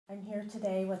I'm here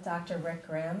today with Dr. Rick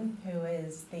Grimm, who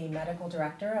is the medical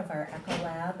director of our Echo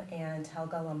Lab, and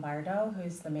Helga Lombardo,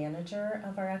 who's the manager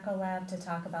of our Echo Lab, to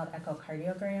talk about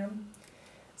echocardiogram.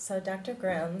 So Dr.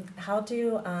 Grimm,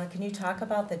 can you talk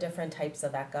about the different types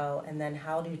of echo, and then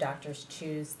how do doctors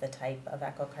choose the type of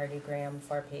echocardiogram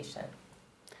for a patient?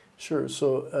 Sure.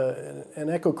 So an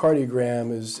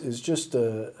echocardiogram is just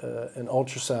an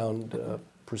ultrasound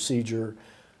procedure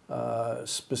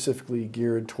specifically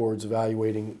geared towards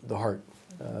evaluating the heart,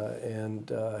 and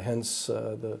hence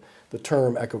the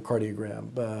term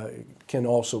echocardiogram can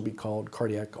also be called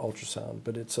cardiac ultrasound.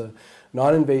 But it's a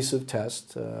non-invasive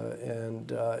test,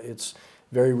 and it's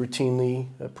very routinely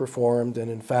performed, and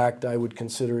in fact I would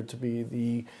consider it to be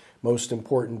the most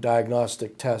important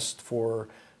diagnostic test for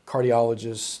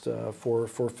cardiologists,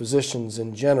 for physicians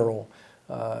in general,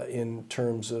 in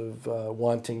terms of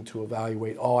wanting to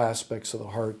evaluate all aspects of the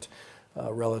heart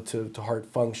relative to heart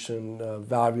function,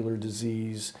 valvular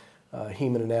disease,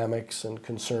 hemodynamics, and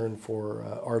concern for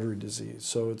artery disease.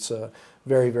 So it's a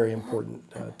very, very important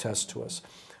test to us.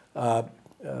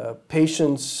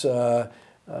 Patients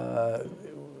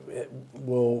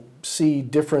will see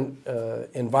different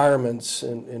environments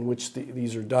in which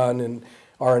these are done. And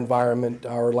our environment,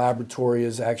 our laboratory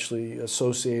is actually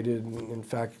associated, in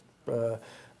fact,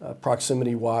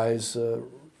 proximity-wise,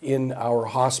 in our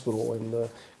hospital, in the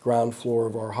ground floor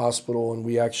of our hospital, and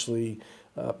we actually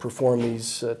perform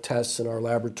these tests in our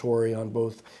laboratory on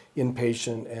both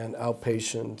inpatient and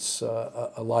outpatients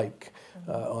alike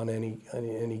on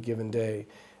any given day.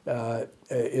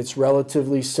 It's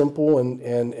relatively simple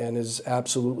and is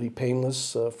absolutely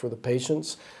painless for the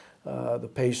patients. The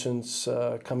patients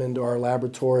come into our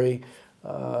laboratory.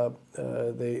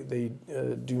 They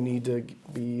do need to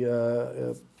be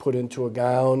put into a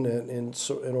gown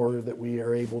in order that we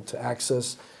are able to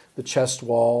access the chest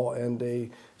wall, and a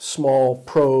small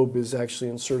probe is actually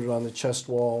inserted on the chest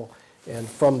wall, and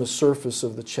from the surface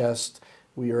of the chest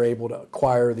we are able to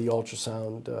acquire the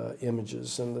ultrasound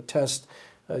images. And the test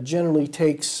generally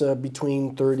takes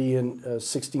between 30 and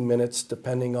 60 minutes,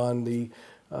 depending on the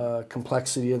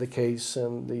complexity of the case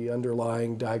and the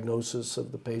underlying diagnosis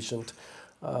of the patient.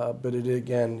 But it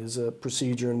again is a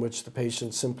procedure in which the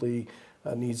patient simply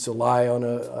needs to lie on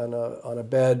a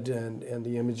bed, and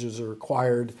the images are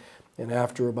acquired. And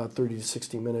after about 30 to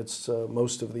 60 minutes,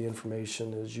 most of the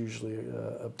information is usually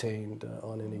obtained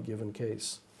on any given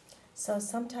case. So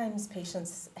sometimes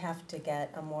patients have to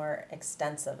get a more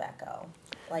extensive echo.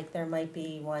 Like there might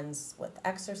be ones with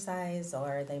exercise,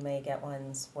 or they may get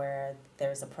ones where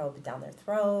there's a probe down their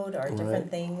throat, or different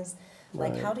things.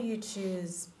 Like how do you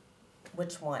choose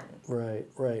which one? Right.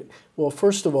 Well,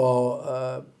 first of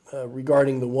all,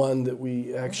 regarding the one that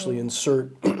we actually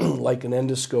insert like an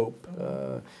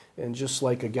endoscope, and just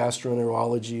like a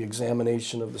gastroenterology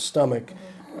examination of the stomach,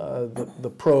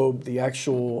 the probe, the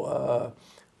actual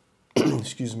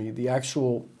excuse me, the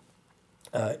actual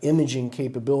imaging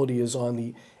capability is on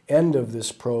the end of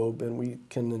this probe, and we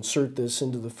can insert this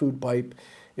into the food pipe.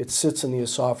 It sits in the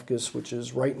esophagus, which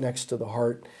is right next to the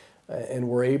heart, and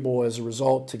we're able, as a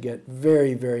result, to get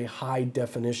very, very high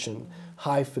definition,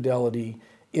 high fidelity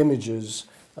images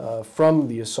from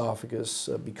the esophagus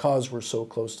because we're so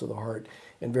close to the heart,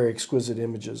 and very exquisite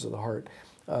images of the heart,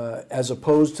 as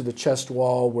opposed to the chest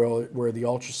wall where the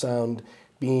ultrasound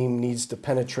beam needs to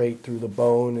penetrate through the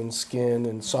bone and skin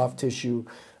and soft tissue.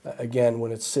 Again,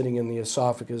 when it's sitting in the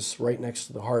esophagus right next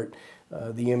to the heart,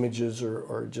 the images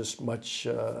are just much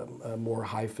more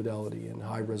high fidelity and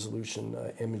high resolution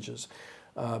images.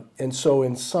 And so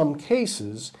in some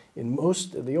cases, in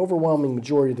the overwhelming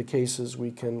majority of the cases, we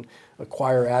can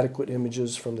acquire adequate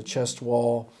images from the chest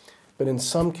wall. But in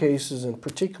some cases, and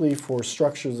particularly for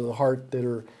structures of the heart that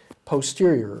are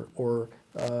posterior or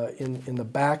in the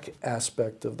back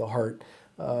aspect of the heart,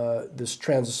 this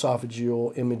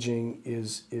transesophageal imaging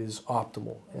is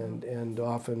optimal. And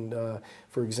often,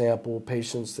 for example,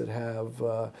 patients that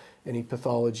have any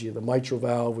pathology of the mitral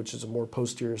valve, which is a more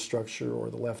posterior structure, or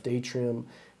the left atrium,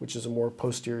 which is a more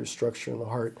posterior structure in the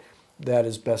heart, that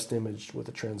is best imaged with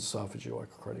a transesophageal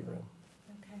echocardiogram.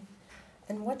 Okay.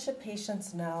 And what should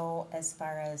patients know as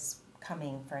far as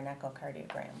coming for an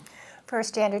echocardiogram? For a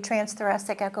standard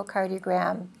transthoracic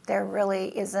echocardiogram, there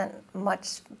really isn't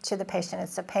much to the patient.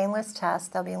 It's a painless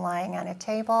test. They'll be lying on a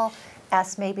table,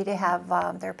 asked maybe to have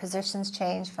their positions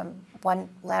changed from one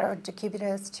lateral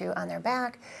decubitus to on their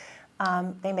back.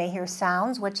 They may hear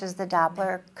sounds, which is the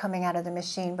Doppler coming out of the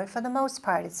machine, but for the most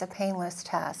part, it's a painless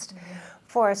test.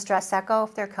 For a stress echo,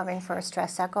 if they're coming for a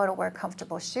stress echo, to wear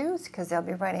comfortable shoes because they'll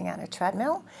be running on a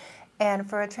treadmill. And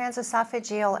for a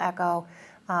transesophageal echo,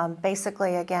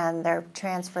 Basically, again, they're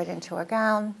transferred into a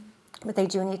gown, but they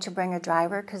do need to bring a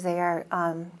driver because they are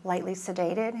lightly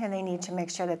sedated, and they need to make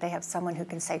sure that they have someone who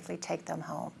can safely take them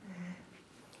home.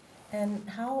 And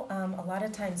how, a lot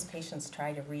of times patients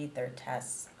try to read their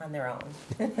tests on their own.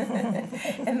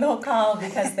 And they'll call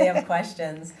because they have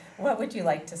questions. What would you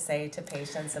like to say to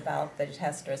patients about the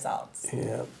test results?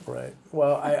 Yeah, right.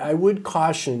 Well, I would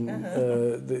caution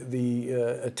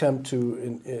the attempt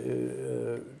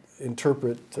to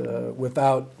interpret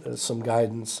without some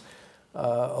guidance.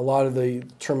 A lot of the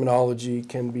terminology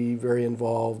can be very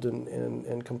involved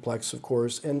and complex, of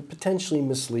course, and potentially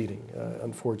misleading,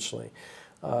 unfortunately.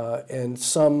 And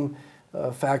some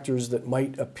factors that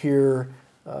might appear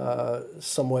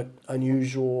somewhat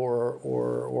unusual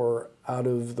or out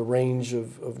of the range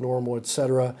of normal,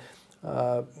 etc.,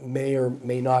 may or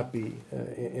may not be,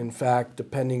 in fact,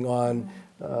 depending on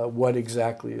what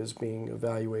exactly is being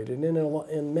evaluated. And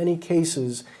in many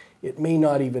cases, it may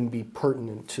not even be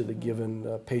pertinent to the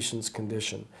given patient's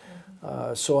condition.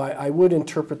 So I would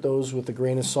interpret those with a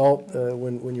grain of salt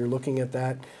when you're looking at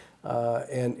that.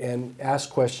 And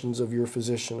ask questions of your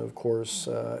physician, of course,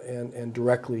 and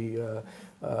directly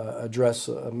address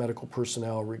medical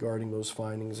personnel regarding those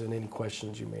findings and any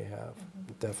questions you may have,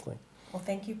 definitely. Well,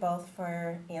 thank you both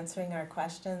for answering our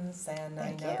questions, and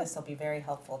I know Thank you. this will be very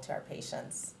helpful to our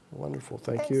patients. Wonderful,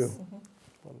 thank Thanks. you. Wonderful.